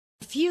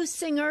few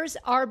singers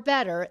are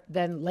better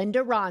than Linda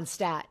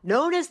Ronstadt.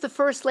 Known as the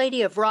First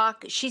Lady of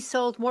Rock, she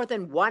sold more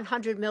than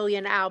 100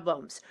 million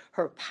albums.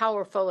 Her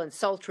powerful and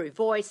sultry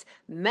voice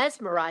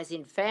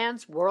mesmerizing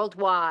fans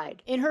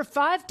worldwide. In her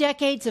 5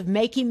 decades of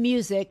making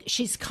music,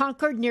 she's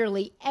conquered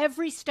nearly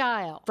every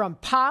style, from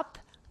pop,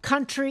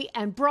 country,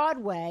 and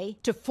Broadway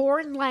to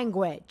foreign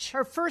language.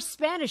 Her first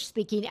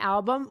Spanish-speaking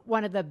album,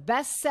 one of the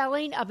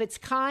best-selling of its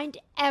kind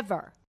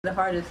ever. The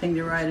hardest thing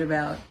to write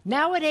about.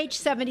 Now at age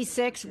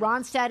 76,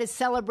 Ronstadt is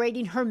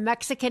celebrating her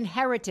Mexican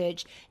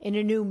heritage in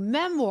a new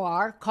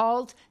memoir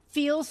called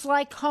Feels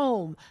Like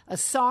Home, a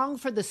song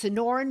for the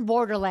Sonoran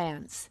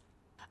borderlands.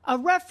 A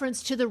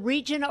reference to the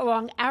region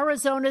along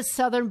Arizona's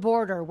southern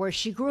border where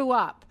she grew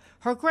up,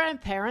 her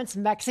grandparents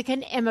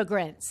Mexican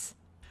immigrants.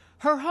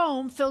 Her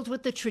home filled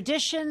with the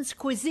traditions,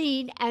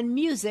 cuisine, and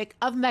music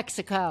of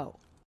Mexico.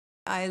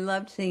 I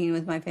loved singing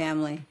with my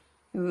family.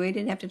 We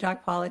didn't have to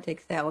talk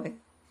politics that way.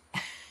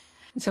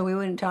 So we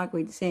wouldn't talk,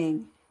 we'd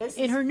sing.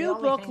 In her new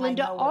book,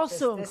 Linda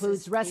also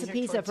includes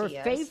recipes of her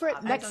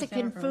favorite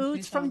Mexican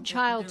foods from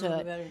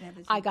childhood.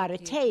 I got a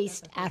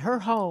taste at her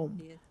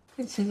home.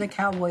 This is a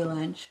cowboy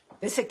lunch.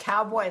 This is a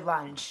cowboy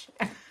lunch.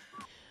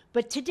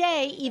 But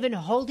today, even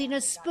holding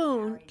a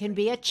spoon can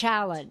be a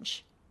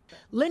challenge.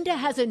 Linda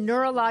has a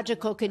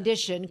neurological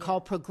condition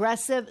called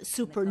progressive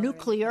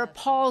supranuclear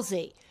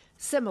palsy,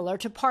 similar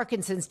to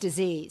Parkinson's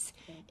disease.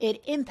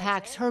 It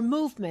impacts her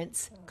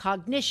movements,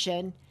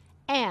 cognition,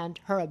 and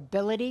her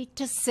ability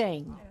to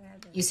sing.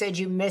 You said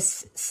you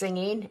miss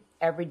singing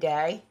every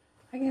day?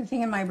 I can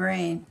sing in my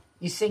brain.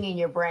 You sing in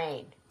your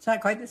brain. It's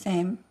not quite the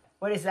same.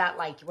 What is that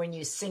like when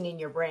you sing in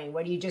your brain?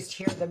 What do you just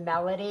hear the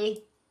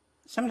melody?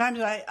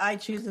 Sometimes I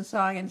choose the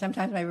song, and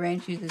sometimes my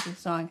brain chooses the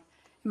song.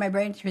 And my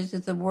brain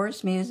chooses the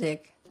worst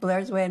music. It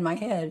blares away in my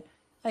head,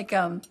 like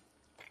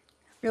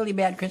really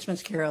bad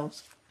Christmas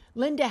carols.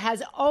 Linda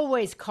has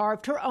always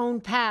carved her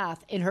own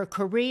path in her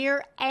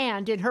career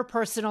and in her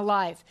personal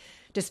life.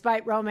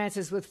 Despite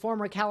romances with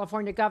former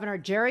California Governor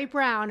Jerry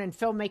Brown and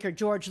filmmaker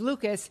George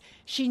Lucas,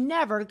 she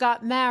never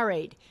got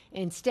married,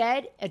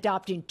 instead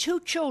adopting 2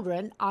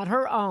 children on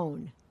her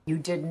own. You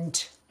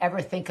didn't ever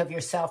think of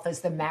yourself as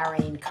the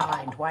marrying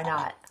kind. Why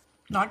not?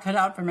 Not cut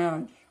out for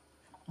marriage.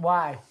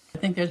 Why? I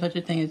think there's such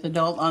a thing as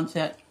adult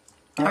onset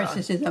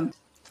narcissism.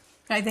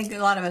 I think a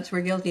lot of us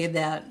were guilty of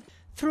that.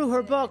 Through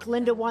her book,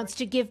 Linda wants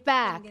to give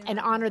back and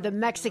honor the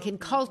Mexican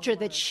culture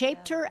that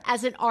shaped her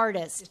as an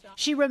artist.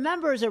 She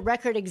remembers a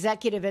record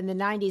executive in the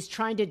 90s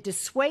trying to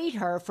dissuade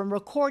her from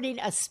recording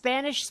a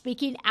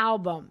Spanish-speaking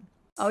album.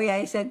 Oh, yeah,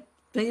 he said,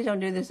 please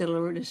don't do this.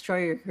 It'll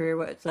destroy your career,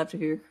 what's left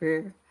of your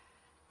career.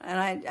 And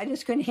I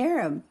just couldn't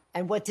hear him.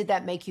 And what did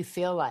that make you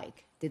feel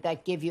like? Did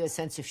that give you a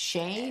sense of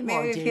shame? It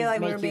made me feel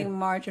like we were being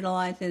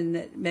marginalized and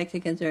that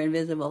Mexicans are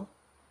invisible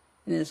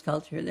in this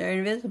culture. They're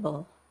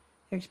invisible.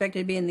 They're expected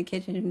to be in the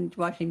kitchen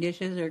washing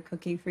dishes or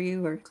cooking for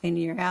you or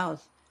cleaning your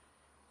house,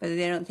 but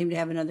they don't seem to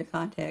have another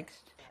context.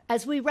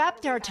 As we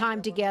wrapped our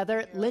time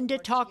together, Linda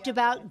talked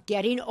about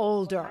getting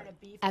older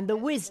and the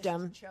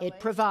wisdom it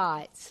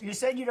provides. You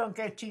said you don't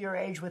get to your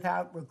age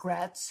without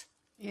regrets.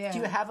 Yeah. Do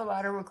you have a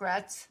lot of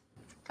regrets?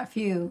 A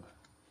few.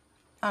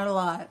 Not a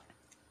lot.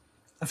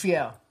 A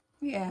few?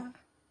 Yeah.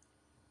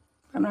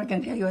 I'm not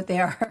going to tell you what they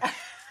are.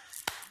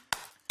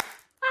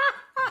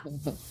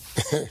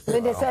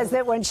 Linda says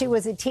that when she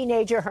was a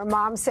teenager, her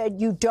mom said,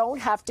 you don't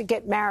have to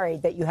get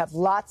married, that you have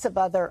lots of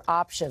other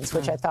options,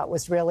 which I thought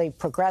was really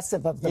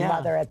progressive of the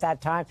mother at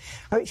that time.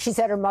 She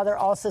said her mother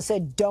also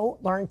said,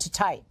 don't learn to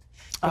type.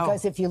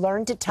 Because if you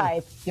learn to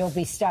type, you'll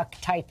be stuck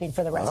typing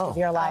for the rest of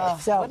your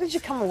life. So, what did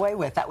you come away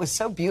with? That was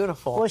so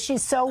beautiful. Well,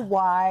 she's so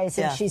wise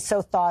and she's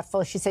so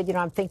thoughtful. She said,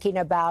 I'm thinking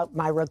about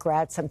my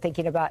regrets. I'm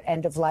thinking about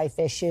end-of-life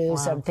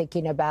issues. I'm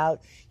thinking about,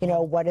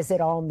 what does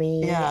it all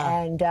mean?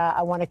 And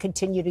I want to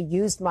continue to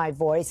use my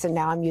voice, and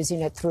now I'm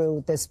using it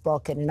through this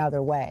book and in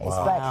other ways.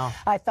 But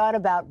I thought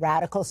about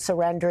radical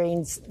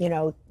surrendering,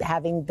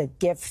 having the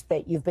gift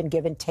that you've been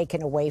given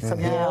taken away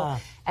from you,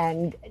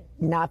 and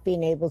not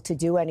being able to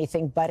do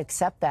anything but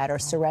accept that or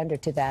surrender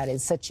to that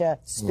is such a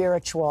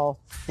spiritual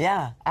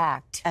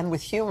act. And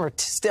with humor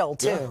still,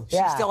 too.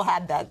 She still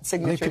had that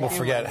signature. I think people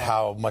forget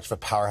how much of a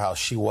powerhouse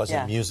she was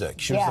in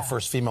music. She was the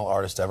first female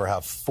artist to ever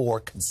have 4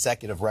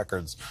 consecutive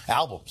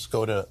albums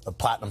go to a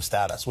platinum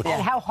status. Which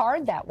and how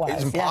hard that was.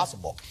 It's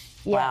impossible.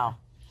 Wow.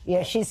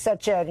 Yeah, she's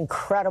such an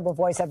incredible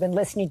voice. I've been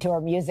listening to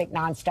her music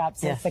nonstop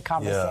since the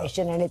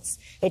conversation, and it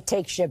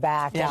takes you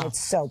back, and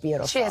it's so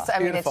beautiful. She is. I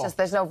mean, it's just,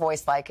 there's no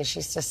voice like it.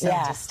 She's just so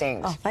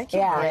distinct. Oh, thank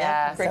you,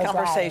 Maria. Great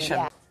conversation.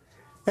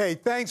 Hey,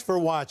 thanks for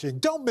watching.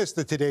 Don't miss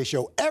the Today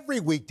Show every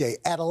weekday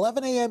at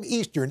 11 a.m.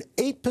 Eastern,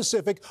 8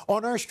 Pacific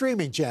on our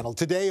streaming channel,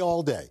 Today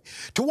All Day.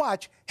 To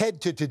watch, head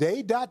to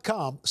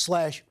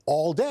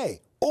today.com/allday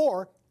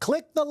or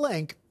click the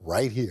link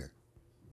right here.